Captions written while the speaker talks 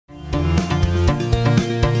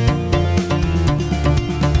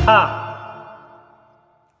Ha!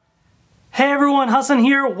 Hey everyone, Hassan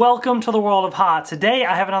here. Welcome to the world of Ha. Today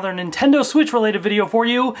I have another Nintendo Switch related video for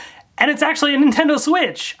you, and it's actually a Nintendo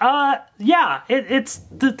Switch. Yeah, it's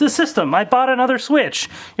the system. I bought another Switch.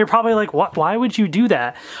 You're probably like, what? Why would you do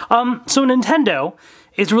that? So Nintendo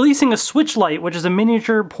is releasing a Switch Lite, which is a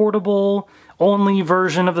miniature portable only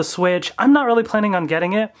version of the Switch. I'm not really planning on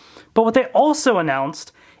getting it, but what they also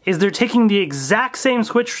announced is they're taking the exact same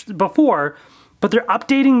Switch before, but they're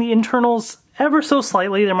updating the internals ever so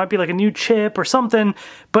slightly. There might be like a new chip or something,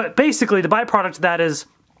 but basically the byproduct of that is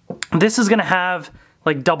this is gonna have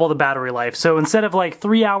like double the battery life. So instead of like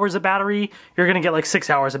 3 hours of battery, you're gonna get like 6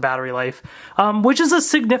 hours of battery life, which is a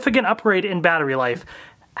significant upgrade in battery life.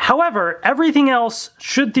 However, everything else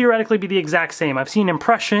should theoretically be the exact same. I've seen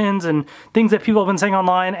impressions and things that people have been saying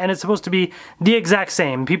online, and it's supposed to be the exact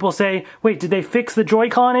same. People say, wait, did they fix the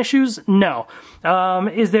Joy-Con issues? No.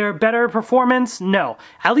 Is there better performance? No.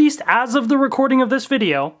 At least as of the recording of this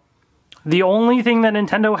video, the only thing that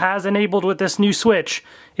Nintendo has enabled with this new Switch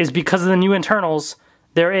is because of the new internals,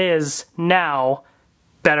 there is now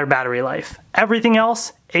better battery life. Everything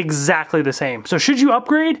else, exactly the same. So should you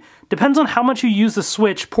upgrade? Depends on how much you use the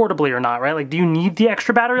Switch portably or not, right? Like, do you need the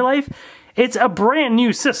extra battery life? It's a brand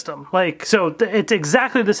new system. Like, so it's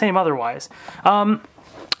exactly the same otherwise. And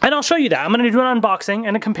I'll show you that. I'm going to do an unboxing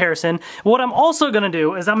and a comparison. What I'm also going to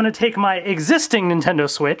do is I'm going to take my existing Nintendo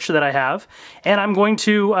Switch that I have, and I'm going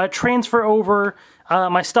to transfer over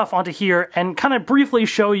my stuff onto here and kind of briefly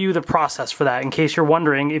show you the process for that, in case you're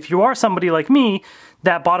wondering. If you are somebody like me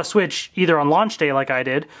that bought a Switch either on launch day like I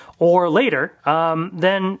did or later,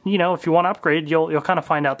 then, you know, if you want to upgrade, you'll kind of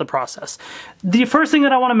find out the process. The first thing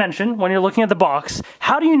that I want to mention when you're looking at the box,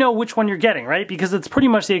 how do you know which one you're getting, right? Because it's pretty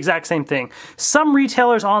much the exact same thing. Some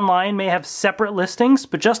retailers online may have separate listings,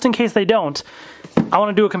 but just in case they don't, I want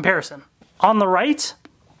to do a comparison. On the right,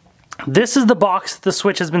 this is the box the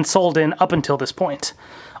Switch has been sold in up until this point.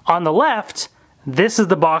 On the left, this is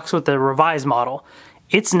the box with the revised model.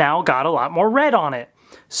 It's now got a lot more red on it.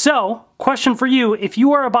 So, question for you, if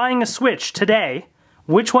you are buying a Switch today,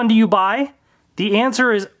 which one do you buy? The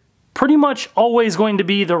answer is pretty much always going to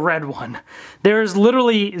be the red one. There's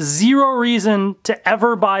literally zero reason to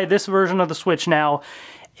ever buy this version of the Switch now,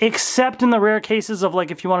 except in the rare cases of,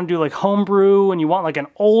 like, if you want to do like homebrew and you want like an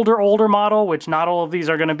older model, which not all of these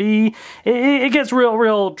are going to be, it gets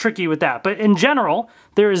real tricky with that. But in general,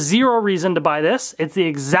 there is zero reason to buy this. It's the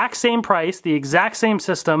exact same price, the exact same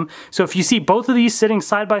system. So if you see both of these sitting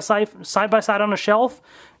side by side on a shelf,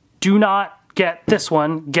 do not get this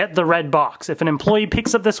one, get the red box. If an employee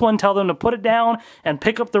picks up this one, tell them to put it down and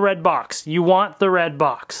pick up the red box. You want the red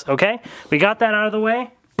box, okay? We got that out of the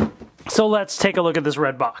way. So let's take a look at this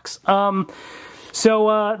red box. They're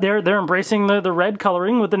embracing the red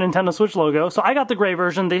coloring with the Nintendo Switch logo. So I got the gray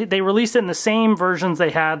version. They released it in the same versions they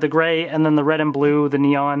had, the gray and then the red and blue, the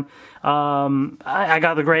neon. I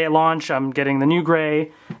got the gray at launch. I'm getting the new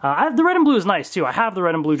gray. The red and blue is nice too. I have the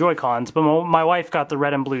red and blue Joy-Cons, but my wife got the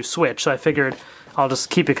red and blue Switch, so I figured I'll just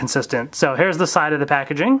keep it consistent. So here's the side of the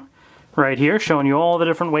packaging right here, showing you all the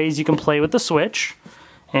different ways you can play with the Switch,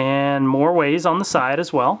 and more ways on the side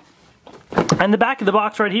as well. And the back of the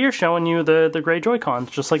box right here showing you the gray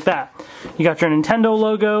Joy-Cons, just like that. You got your Nintendo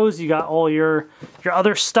logos, you got all your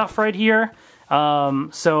other stuff right here.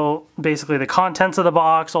 So basically the contents of the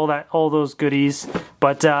box, all those goodies.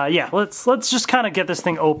 But yeah, let's just kind of get this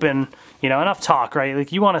thing open. You know, enough talk, right?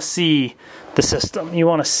 Like, you want to see the system. You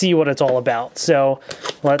want to see what it's all about. So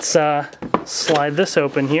let's slide this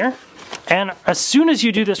open here. And as soon as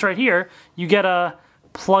you do this right here, you get a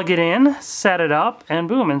plug it in, set it up, and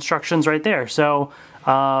boom, instructions right there. So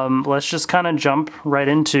let's just kind of jump right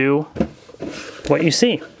into what you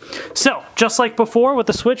see. So just like before with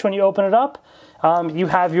the Switch, when you open it up, you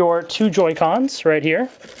have your two Joy-Cons right here.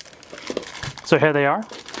 So here they are.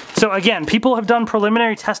 So again, people have done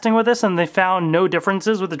preliminary testing with this and they found no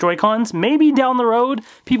differences with the Joy-Cons. Maybe down the road,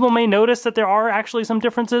 people may notice that there are actually some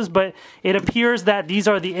differences, but it appears that these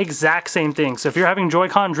are the exact same thing. So if you're having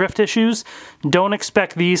Joy-Con drift issues, don't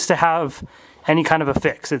expect these to have any kind of a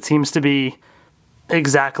fix. It seems to be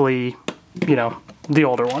exactly, you know, the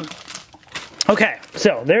older one. Okay,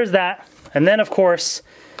 so there's that. And then of course,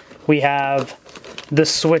 we have the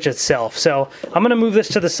Switch itself. So I'm gonna move this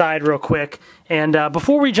to the side real quick. And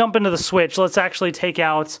before we jump into the Switch, let's actually take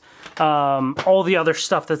out all the other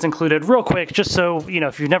stuff that's included real quick, just so, you know,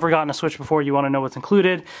 if you've never gotten a Switch before, you want to know what's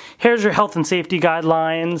included. Here's your health and safety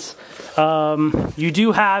guidelines. You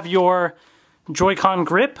do have your Joy-Con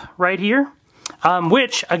grip right here.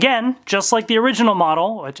 Which, again, just like the original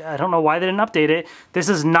model, which I don't know why they didn't update it, this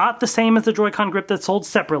is not the same as the Joy-Con grip that's sold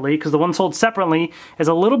separately, because the one sold separately is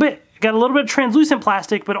got a little bit of translucent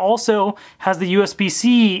plastic, but also has the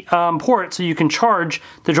USB-C port so you can charge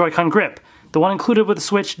the Joy-Con grip. The one included with the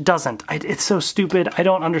Switch doesn't. It's so stupid. I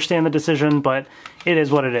don't understand the decision, but it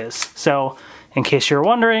is what it is. So, in case you're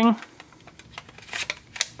wondering,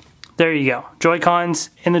 there you go. Joy-Cons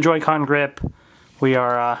in the Joy-Con grip.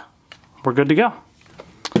 We're good to go.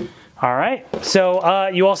 All right, so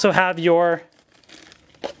you also have your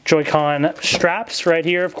Joy-Con straps right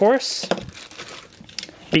here, of course.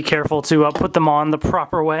 Be careful to put them on the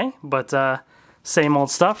proper way, but same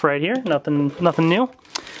old stuff right here, nothing new.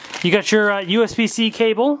 You got your USB-C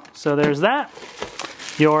cable, so there's that.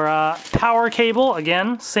 Your power cable,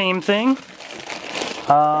 again, same thing.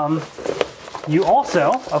 You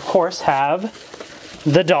also, of course, have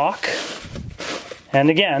the dock,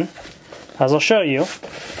 and again, as I'll show you,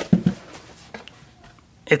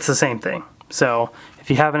 it's the same thing. So if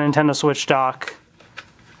you have a Nintendo Switch dock,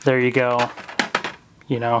 there you go.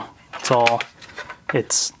 You know,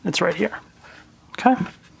 it's right here. Okay,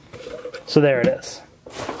 so there it is.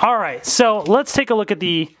 All right, so let's take a look at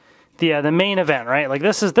the main event, right? Like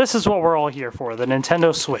this is what we're all here for, the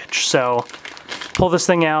Nintendo Switch. So pull this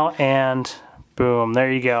thing out and boom,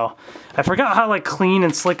 there you go. I forgot how like clean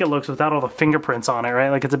and slick it looks without all the fingerprints on it, right?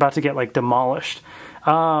 Like it's about to get like demolished.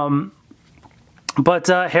 But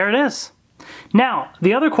here it is. Now,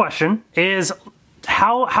 the other question is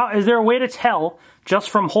how is there a way to tell just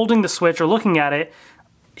from holding the Switch or looking at it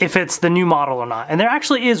if it's the new model or not? And there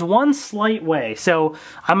actually is one slight way. So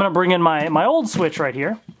I'm gonna bring in my old Switch right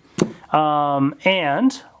here.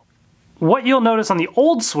 And what you'll notice on the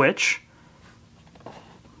old Switch,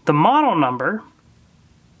 the model number,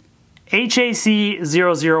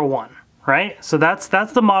 HAC001, right? So that's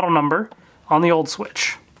the model number on the old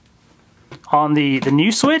Switch. On the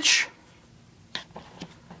new Switch,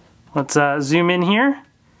 let's zoom in here,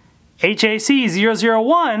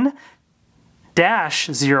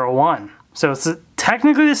 HAC001-01. So it's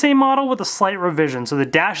technically the same model with a slight revision. So the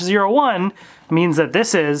 -01 means that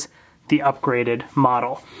this is the upgraded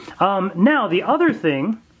model. Now, the other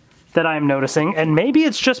thing that I'm noticing, and maybe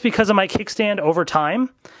it's just because of my kickstand over time,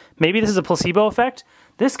 maybe this is a placebo effect,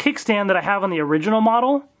 this kickstand that I have on the original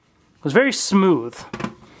model was very smooth.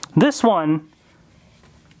 This one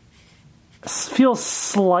feels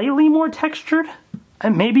slightly more textured,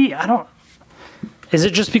 and maybe, is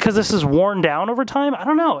it just because this is worn down over time? I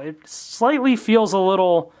don't know, it slightly feels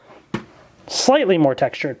slightly more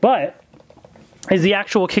textured, but is the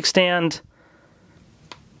actual kickstand,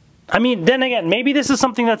 I mean, then again, maybe this is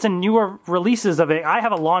something that's in newer releases of it. I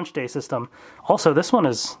have a launch day system. Also, this one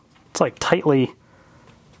it's like tightly,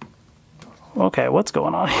 okay, what's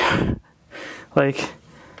going on here? Like,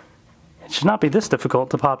 it should not be this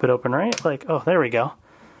difficult to pop it open, right? Like, oh, there we go.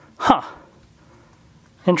 Huh.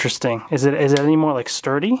 Interesting. Is it any more like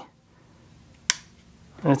sturdy?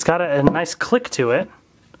 And it's got a nice click to it.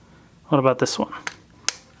 What about this one?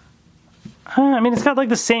 I mean, it's got like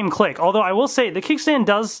the same click. Although I will say the kickstand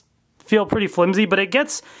does feel pretty flimsy, but it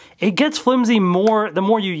gets flimsy the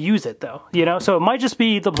more you use it, though. You know, so it might just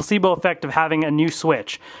be the placebo effect of having a new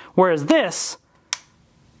Switch, whereas this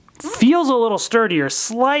feels a little sturdier,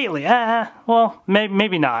 slightly. Well,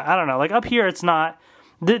 maybe not. I don't know. Like up here, it's not.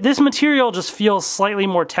 This material just feels slightly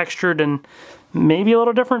more textured and maybe a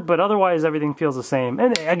little different, but otherwise everything feels the same.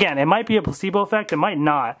 And again, it might be a placebo effect. It might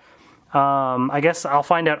not. I guess I'll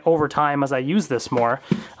find out over time as I use this more.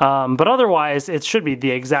 But otherwise, it should be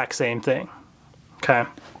the exact same thing. Okay.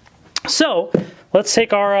 So let's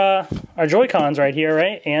take our Joy-Cons right here,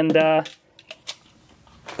 right, and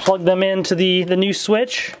plug them into the new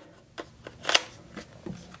Switch.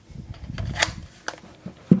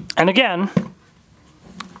 And again,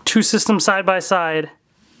 two systems side by side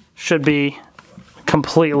should be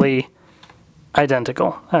completely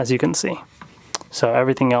identical, as you can see. So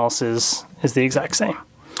everything else is the exact same.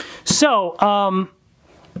 So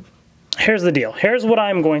here's the deal. Here's what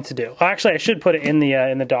I'm going to do. Actually, I should put it in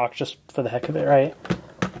the dock just for the heck of it, right?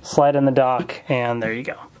 Slide in the dock, and there you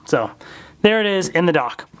go. So there it is in the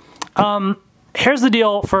dock. Here's the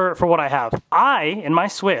deal for what I have. In my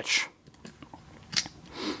Switch,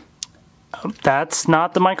 that's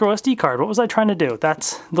not the micro SD card. What was I trying to do?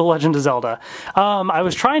 That's The Legend of Zelda. I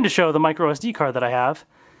was trying to show the micro SD card that I have.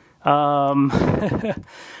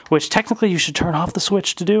 Which technically you should turn off the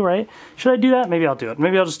Switch to do, right? Should I do that? Maybe I'll do it.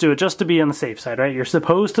 Maybe I'll just do it just to be on the safe side, right? You're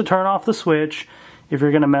supposed to turn off the Switch if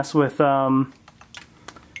you're gonna mess with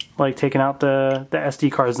like taking out the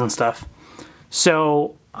SD cards and stuff.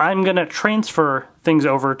 So I'm gonna transfer things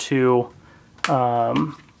over to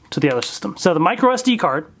to the other system. So the micro SD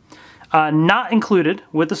card, not included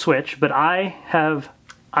with the Switch, but I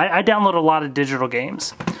download a lot of digital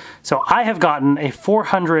games. So I have gotten a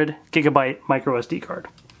 400 gigabyte micro SD card.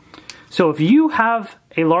 So if you have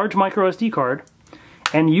a large micro SD card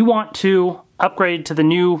and you want to upgrade to the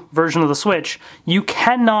new version of the Switch, you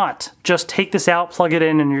cannot just take this out, plug it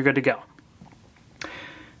in, and you're good to go.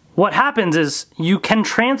 What happens is you can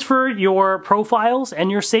transfer your profiles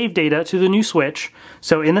and your save data to the new Switch.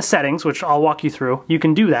 So in the settings, which I'll walk you through, you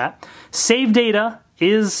can do that. Save data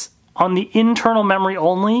is on the internal memory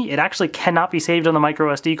only. It actually cannot be saved on the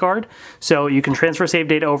micro SD card. So you can transfer save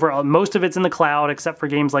data over. Most of it's in the cloud, except for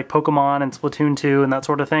games like Pokemon and Splatoon 2 and that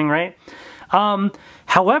sort of thing, right?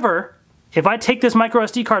 However, if I take this micro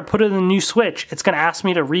SD card, put it in the new Switch, it's going to ask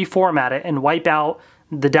me to reformat it and wipe out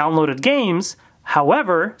the downloaded games.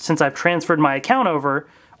 However, since I've transferred my account over,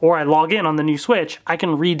 or I log in on the new Switch, I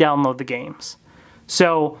can re-download the games.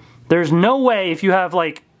 So there's no way, if you have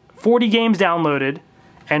like 40 games downloaded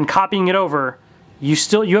and copying it over, you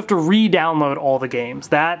have to re-download all the games.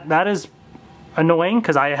 That is annoying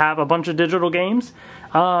because I have a bunch of digital games,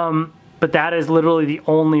 but that is literally the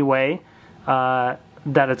only way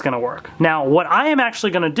that it's going to work. Now, what I am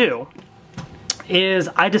actually going to do is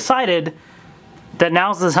I decided that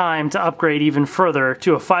now's the time to upgrade even further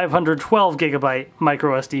to a 512 gigabyte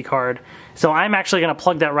micro SD card. So I'm actually going to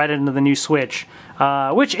plug that right into the new Switch,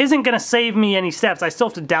 which isn't going to save me any steps. I still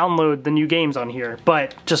have to download the new games on here,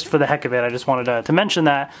 but just for the heck of it, I just wanted to mention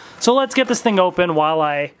that. So let's get this thing open while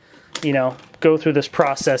I, go through this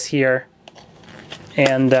process here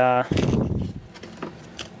and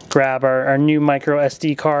grab our new micro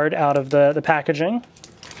SD card out of the packaging.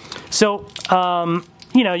 So,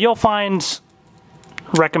 you'll find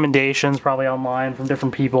recommendations probably online from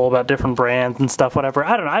different people about different brands and stuff, whatever.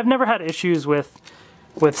 I don't know. I've never had issues with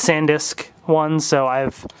SanDisk ones, so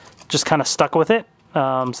I've just kind of stuck with it.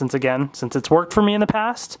 Since it's worked for me in the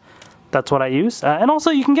past, that's what I use. And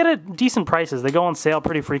also, you can get it at decent prices. They go on sale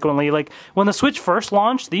pretty frequently. Like when the Switch first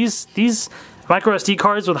launched, these micro SD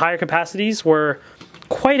cards with higher capacities were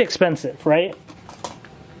quite expensive, right?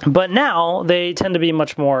 But now they tend to be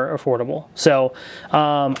much more affordable. So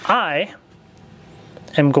I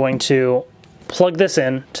am going to plug this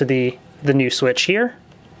in to the new Switch here,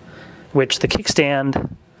 which the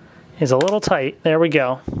kickstand is a little tight. There we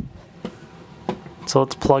go. So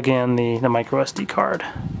let's plug in the micro SD card.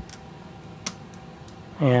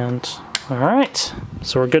 And all right,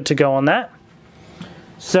 so we're good to go on that.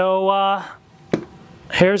 So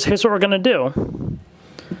here's what we're gonna do.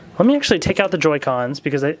 Let me actually take out the Joy-Cons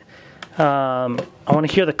because I want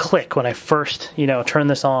to hear the click when I first turn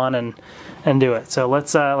this on and do it. So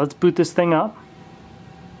let's boot this thing up.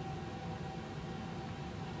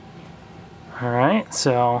 All right,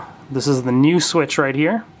 so this is the new Switch right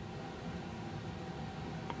here.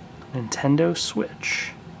 Nintendo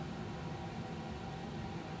Switch.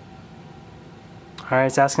 All right,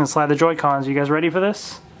 it's asking to slide the Joy-Cons. You guys ready for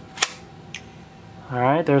this? All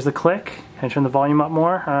right, there's the click. Can I turn the volume up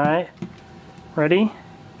more? All right, ready?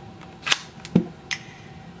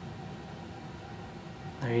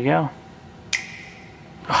 There you go.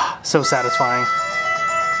 Oh, so satisfying.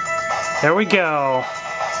 There we go.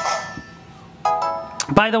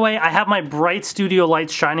 By the way, I have my bright studio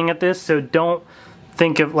lights shining at this, so don't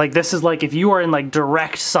think of, like, this is like if you are in like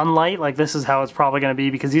direct sunlight, like this is how it's probably going to be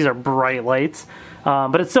because these are bright lights,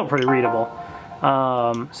 but it's still pretty readable. So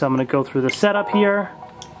I'm going to go through the setup here.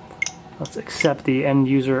 Let's accept the end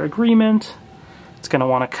user agreement. It's going to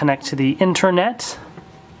want to connect to the internet.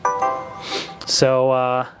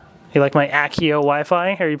 So, you like my Accio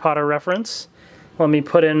Wi-Fi Harry Potter reference? Let me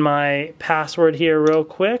put in my password here real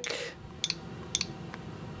quick.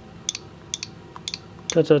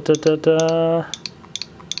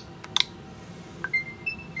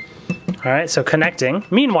 Alright, so connecting.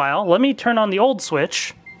 Meanwhile, let me turn on the old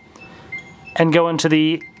Switch and go into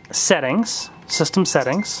the settings, system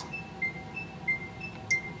settings.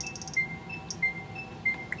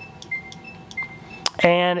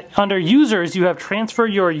 And under users, you have transfer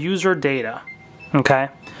your user data, okay?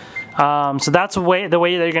 So that's the way that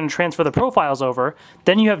you're going to transfer the profiles over.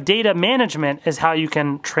 Then you have data management is how you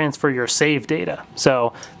can transfer your save data.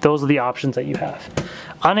 So those are the options that you have.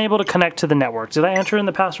 Unable to connect to the network. Did I enter in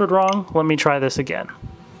the password wrong? Let me try this again.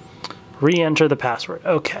 Re-enter the password.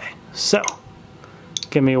 Okay, so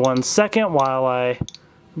give me 1 second while I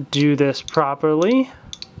do this properly.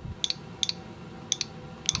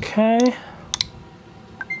 Okay.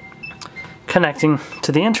 Connecting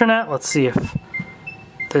to the internet. Let's see if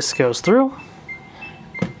this goes through.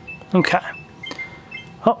 Okay.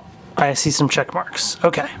 Oh, I see some check marks.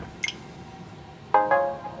 Okay.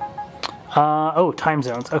 Oh, time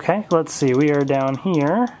zones. Okay, let's see. We are down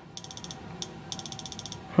here.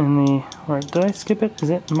 In the... Where, did I skip it? Is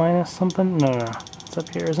it minus something? No, no, no. It's up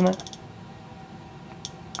here, isn't it?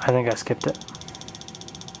 I think I skipped it.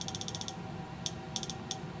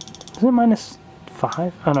 Is it minus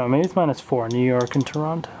 5? Oh no, maybe it's minus 4. New York and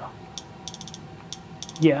Toronto.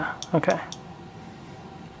 Yeah, okay.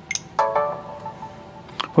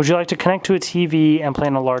 Would you like to connect to a TV and play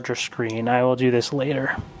on a larger screen? I will do this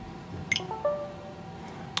later.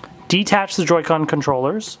 Detach the Joy-Con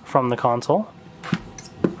controllers from the console.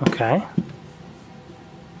 Okay.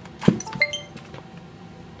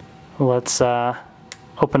 Let's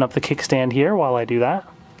open up the kickstand here while I do that.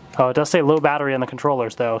 Oh, it does say low battery on the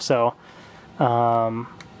controllers though, so I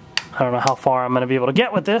don't know how far I'm going to be able to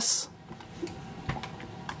get with this.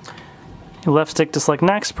 Left stick to select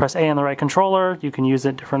next, press A on the right controller. You can use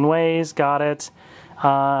it different ways, got it.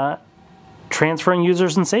 Transferring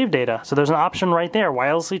users and save data. So there's an option right there,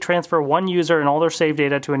 wirelessly transfer one user and all their save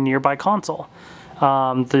data to a nearby console.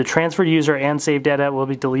 The transferred user and save data will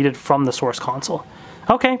be deleted from the source console.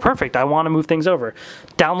 Okay, perfect. I want to move things over.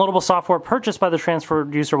 Downloadable software purchased by the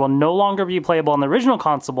transferred user will no longer be playable on the original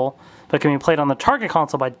console, but can be played on the target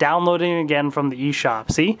console by downloading it again from the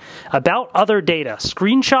eShop. See? About other data.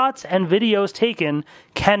 Screenshots and videos taken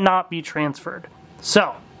cannot be transferred.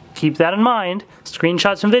 So, keep that in mind.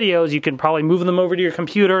 Screenshots and videos, you can probably move them over to your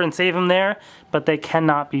computer and save them there, but they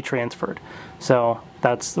cannot be transferred. So,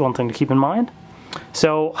 that's one thing to keep in mind.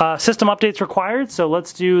 So system updates required, so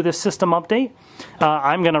let's do the system update.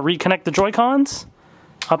 I'm going to reconnect the Joy-Cons,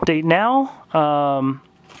 update now,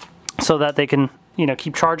 so that they can, you know,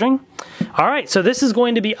 keep charging. All right, so this is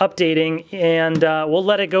going to be updating, and we'll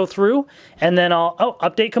let it go through, and then I'll, oh,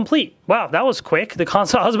 update complete. Wow, that was quick. The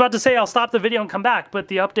console, I was about to say I'll stop the video and come back, but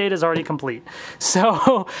the update is already complete.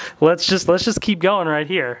 So let's just keep going right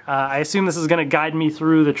here. I assume this is going to guide me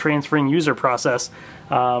through the transferring user process,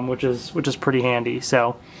 which is pretty handy.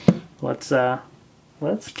 So let's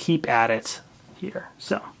keep at it here.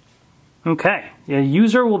 So okay, a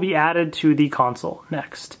user will be added to the console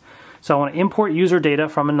next. So I want to import user data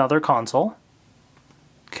from another console.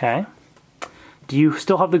 Okay. Do you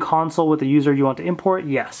still have the console with the user you want to import?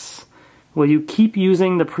 Yes. Will you keep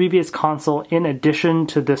using the previous console in addition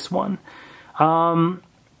to this one? No,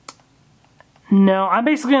 I'm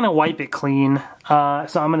basically going to wipe it clean. So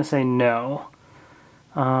I'm going to say no.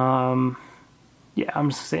 Yeah, I'm just going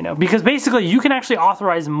to say no. Because basically you can actually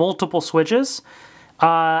authorize multiple switches.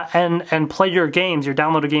 And play your games, your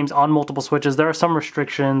downloaded games on multiple switches. There are some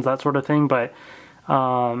restrictions, that sort of thing, but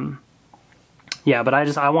yeah, but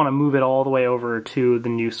I want to move it all the way over to the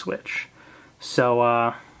new switch. So,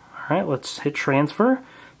 all right, let's hit transfer.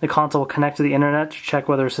 The console will connect to the internet to check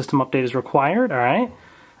whether a system update is required. All right,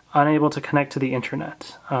 unable to connect to the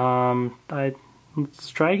internet. Let's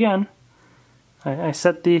try again. I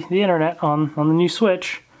set the internet on the new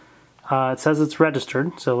switch. It says it's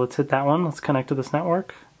registered, so let's hit that one. Let's connect to this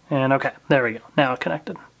network. And okay, there we go. Now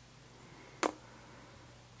connected.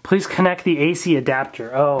 Please connect the AC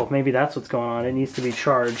adapter. Oh, maybe that's what's going on. It needs to be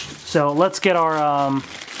charged. So let's get our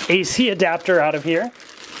AC adapter out of here.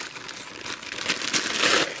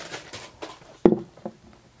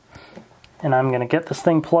 And I'm going to get this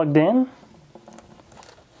thing plugged in.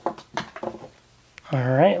 All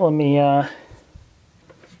right, let me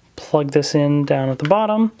plug this in down at the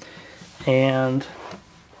bottom. And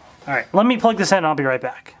all right, let me plug this in and I'll be right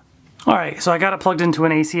back. All right, so I got it plugged into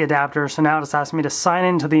an AC adapter, so now it's asking me to sign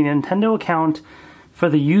into the Nintendo account for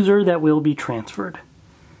the user that will be transferred.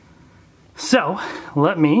 So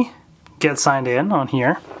let me get signed in on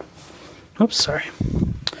here. Oops, sorry.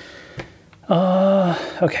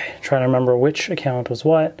 Okay, trying to remember which account was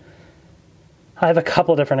what. I have a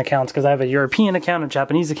couple different accounts because I have a European account, a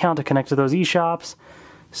Japanese account to connect to those eShops.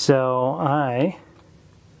 So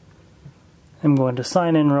I'm going to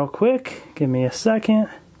sign in real quick. Give me a second.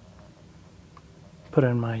 Put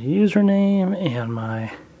in my username and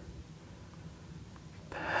my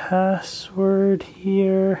password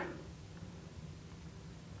here.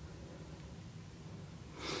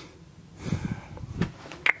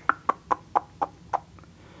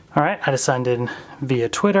 All right, I just signed in via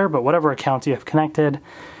Twitter, but whatever account you have connected.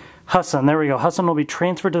 Hudson, there we go. Hudson will be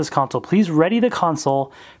transferred to this console. Please ready the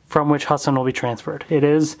console from which Hudson will be transferred. It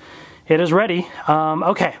is ready.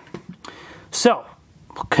 Okay, so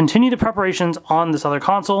continue the preparations on this other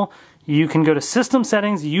console. You can go to System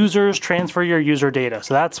Settings, Users, transfer your user data.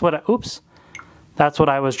 So that's what. That's what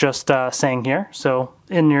I was just saying here. So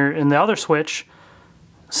in the other switch,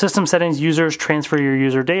 System Settings, Users, transfer your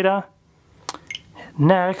user data.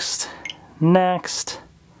 Next.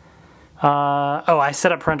 Oh, I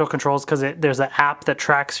set up parental controls because there's an app that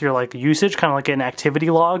tracks your like usage, kind of like an activity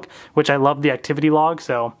log, which I love the activity log,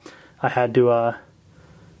 so I had to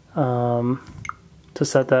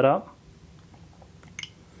set that up.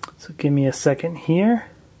 So give me a second here.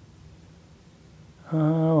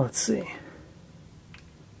 Let's see.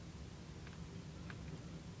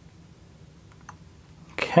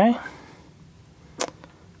 Okay.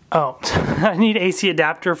 Oh, I need AC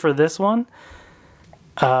adapter for this one.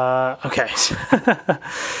 Okay.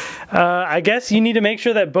 I guess you need to make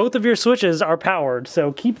sure that both of your switches are powered,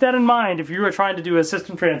 so keep that in mind if you are trying to do a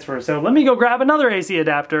system transfer. So let me go grab another AC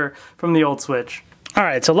adapter from the old switch.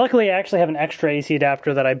 Alright, so luckily I actually have an extra AC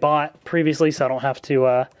adapter that I bought previously, so I don't have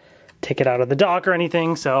to take it out of the dock or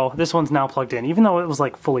anything, so this one's now plugged in, even though it was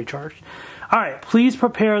like fully charged. Alright, please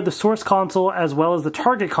prepare the source console as well as the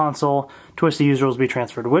target console to which the user will be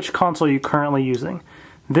transferred. Which console are you currently using?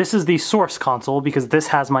 This is the source console because this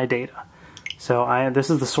has my data. So this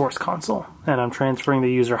is the source console, and I'm transferring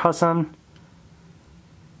the user Hassan.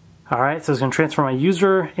 Alright, so it's going to transfer my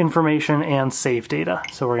user information and save data.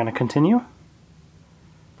 So we're going to continue.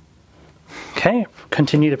 Okay,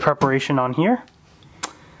 continue the preparation on here.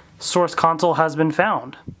 Source console has been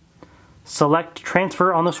found. Select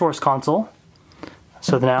transfer on the source console.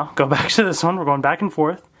 So now, go back to this one, we're going back and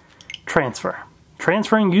forth. Transfer.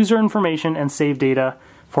 Transferring user information and save data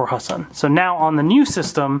for Hassan. So now on the new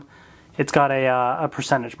system, it's got a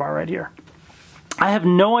percentage bar right here. I have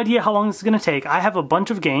no idea how long this is going to take. I have a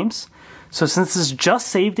bunch of games, so since this is just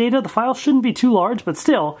save data, the file shouldn't be too large, but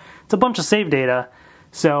still, it's a bunch of save data.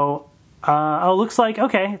 So, it looks like,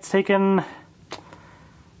 okay, it's taken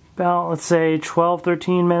about, let's say, 12,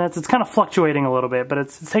 13 minutes. It's kind of fluctuating a little bit, but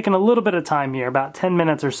it's taken a little bit of time here, about 10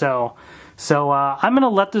 minutes or so. So I'm going to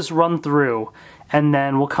let this run through, and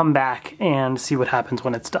then we'll come back and see what happens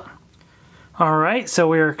when it's done. Alright, so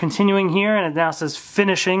we're continuing here, and it now says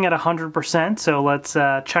finishing at 100%, so let's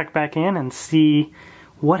check back in and see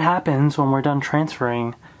what happens when we're done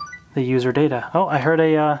transferring the user data. Oh, I heard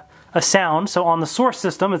a sound. So on the source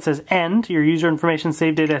system, it says end. Your user information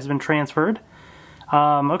save data has been transferred.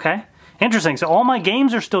 Okay, interesting. So all my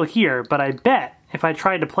games are still here, but I bet if I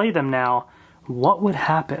tried to play them now, what would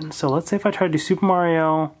happen? So let's say if I tried to do Super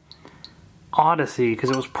Mario Odyssey,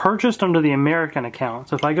 because it was purchased under the American account.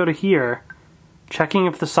 So if I go to here, checking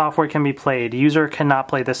if the software can be played, user cannot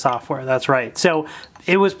play this software. That's right. So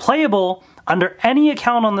it was playable under any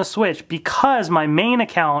account on the Switch because my main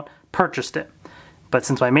account purchased it. But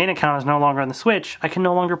since my main account is no longer on the Switch, I can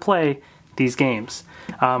no longer play these games,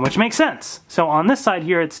 which makes sense. So on this side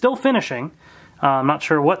here, it's still finishing. I'm not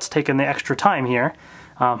sure what's taking the extra time here.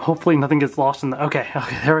 Hopefully nothing gets lost in the... Okay,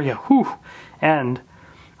 there we go. Whew. And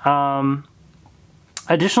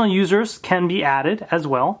additional users can be added as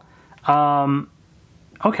well.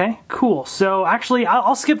 Okay, cool. So actually,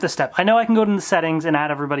 I'll skip this step. I know I can go to the settings and add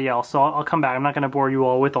everybody else, so I'll come back. I'm not going to bore you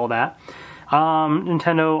all with all that.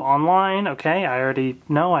 Nintendo Online, okay, I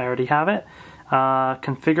already have it.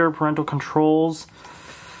 Configure parental controls.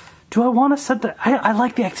 Do I want to set the... I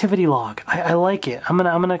like the activity log. I like it. I'm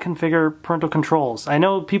gonna configure parental controls. I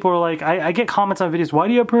know people are like, I get comments on videos, why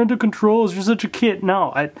do you have parental controls? You're such a kid.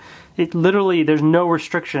 No, it literally, there's no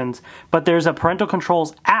restrictions, but there's a parental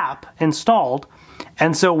controls app installed,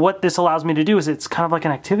 and so what this allows me to do is it's kind of like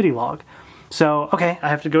an activity log. So, okay, I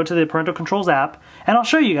have to go to the parental controls app, and I'll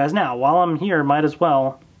show you guys now. While I'm here, might as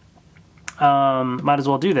well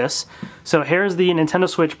do this. So here's the Nintendo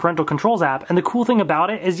Switch parental controls app, and the cool thing about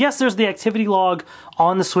it is, yes, there's the activity log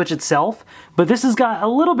on the Switch itself, but this has got a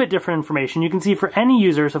little bit different information. You can see for any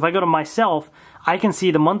user, so if I go to myself, I can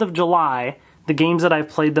see the month of July, the games that I've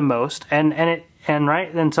played the most, and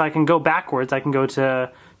so I can go backwards. I can go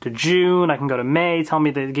to June, I can go to May, tell me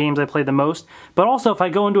the games I played the most. But also, if I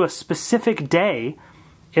go into a specific day,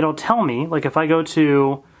 it'll tell me, like if I go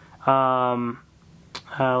to,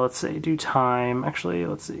 let's say, do time, actually,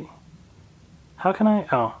 let's see. How can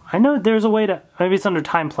I know there's a way to, maybe it's under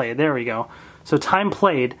time played, there we go. So time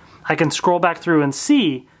played, I can scroll back through and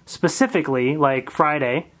see specifically, like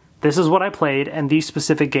Friday, this is what I played, and these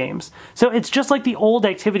specific games. So it's just like the old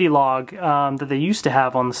activity log that they used to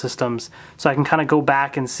have on the systems. So I can kind of go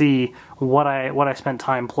back and see what I spent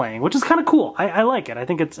time playing, which is kind of cool. I like it. I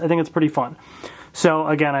think it's pretty fun. So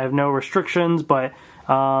again, I have no restrictions, but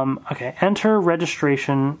okay. Enter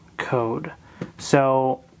registration code.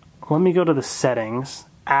 So let me go to the settings.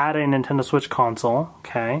 Add a Nintendo Switch console.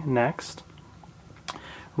 Okay. Next.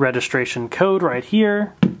 Registration code right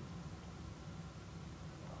here.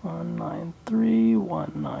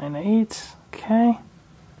 193198, okay.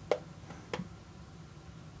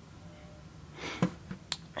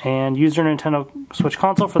 And use your Nintendo Switch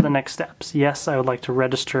console for the next steps. Yes, I would like to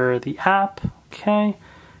register the app. Okay.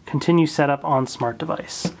 Continue setup on smart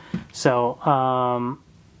device. So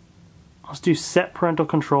let's do set parental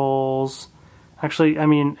controls. Actually, I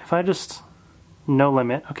mean, if I just no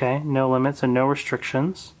limit, okay, no limits and no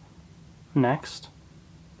restrictions. Next.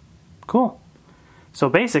 Cool. So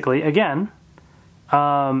basically, again,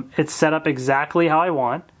 it's set up exactly how I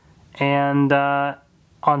want, and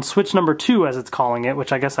on switch number 2, as it's calling it,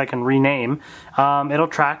 which I guess I can rename, it'll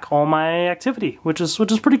track all my activity, which is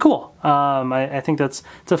pretty cool. I think it's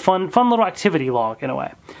a fun little activity log in a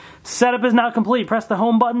way. Setup is now complete. Press the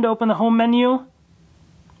home button to open the home menu,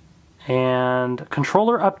 and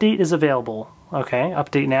controller update is available. Okay,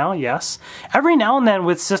 update now, yes. Every now and then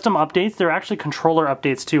with system updates, there are actually controller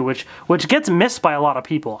updates too, which gets missed by a lot of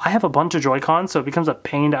people. I have a bunch of Joy-Cons, so it becomes a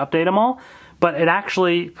pain to update them all, but it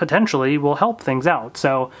actually potentially will help things out.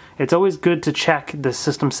 So it's always good to check the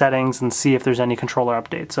system settings and see if there's any controller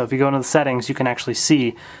updates. So if you go into the settings, you can actually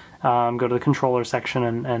see, go to the controller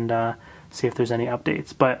section and see if there's any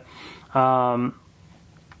updates. But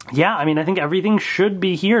yeah, I mean, I think everything should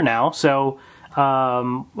be here now. So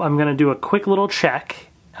I'm going to do a quick little check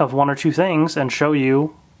of 1 or 2 things and show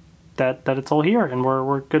you that it's all here and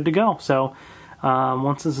we're good to go. So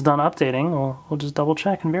once it's done updating, we'll just double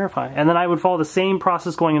check and verify. And then I would follow the same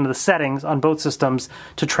process going into the settings on both systems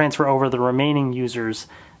to transfer over the remaining users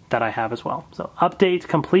that I have as well. So update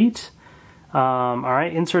complete. All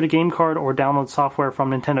right, insert a game card or download software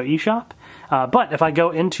from Nintendo eShop. But if I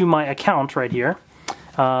go into my account right here,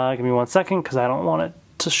 give me 1 second because I don't want it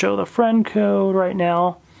to show the friend code right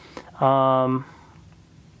now.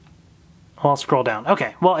 I'll scroll down.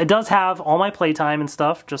 Okay, well, it does have all my playtime and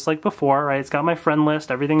stuff, just like before, right? It's got my friend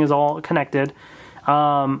list. Everything is all connected.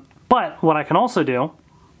 But what I can also do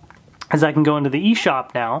is I can go into the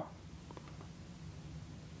eShop now.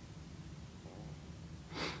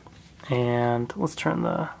 And let's turn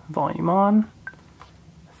the volume on.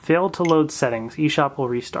 Failed to load settings. eShop will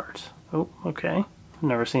restart. Oh, okay. I've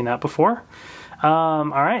never seen that before. All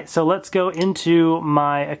right, so let's go into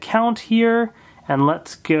my account here. And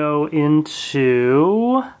let's go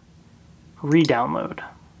into re-download.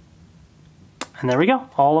 And there we go.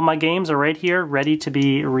 All of my games are right here, ready to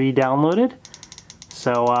be re-downloaded.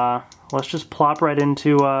 So let's just plop right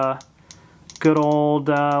into good old,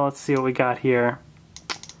 let's see what we got here.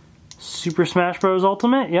 Super Smash Bros.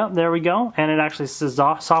 Ultimate. Yep, there we go. And it actually says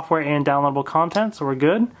software and downloadable content, so we're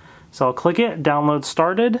good. So I'll click it, download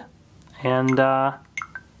started, and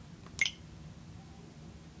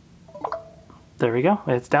there we go,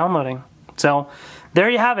 it's downloading. So there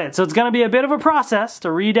you have it. So it's going to be a bit of a process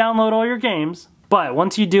to re-download all your games, but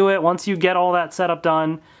once you do it, once you get all that setup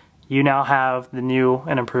done, you now have the new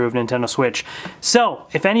and improved Nintendo Switch. So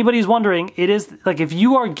if anybody's wondering, it is like if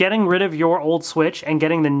you are getting rid of your old Switch and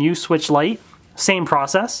getting the new Switch Lite, same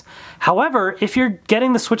process. However, if you're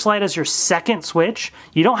getting the Switch Lite as your second Switch,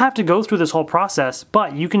 you don't have to go through this whole process,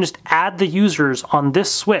 but you can just add the users on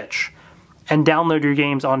this Switch and download your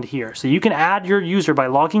games onto here. So you can add your user by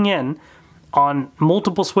logging in on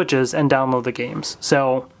multiple Switches and download the games.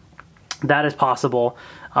 So that is possible.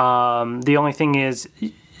 The only thing is,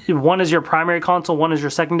 one is your primary console, one is your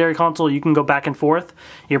secondary console. You can go back and forth.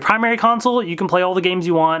 Your primary console, you can play all the games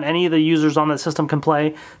you want. Any of the users on that system can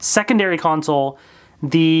play. Secondary console,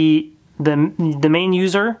 the main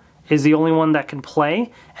user is the only one that can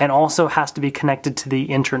play and also has to be connected to the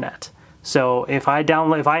internet. So if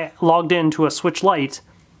I logged into a Switch Lite,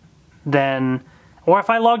 then, or if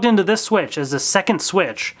I logged into this Switch as a second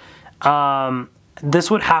Switch,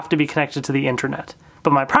 this would have to be connected to the internet.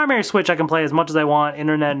 But my primary Switch, I can play as much as I want,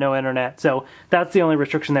 internet, no internet. So that's the only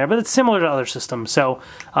restriction there, but it's similar to other systems. So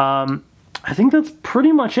I think that's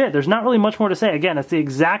pretty much it. There's not really much more to say. Again, it's the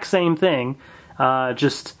exact same thing,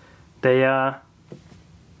 just they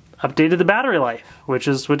updated the battery life, which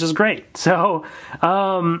is great. So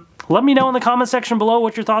let me know in the comment section below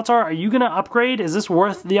what your thoughts are. Are you going to upgrade? Is this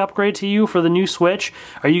worth the upgrade to you for the new Switch?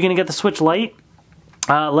 Are you going to get the Switch Lite?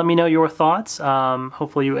 Let me know your thoughts.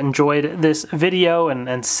 Hopefully you enjoyed this video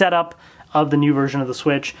and setup of the new version of the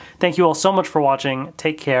Switch. Thank you all so much for watching.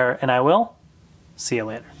 Take care, and I will see you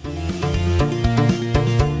later.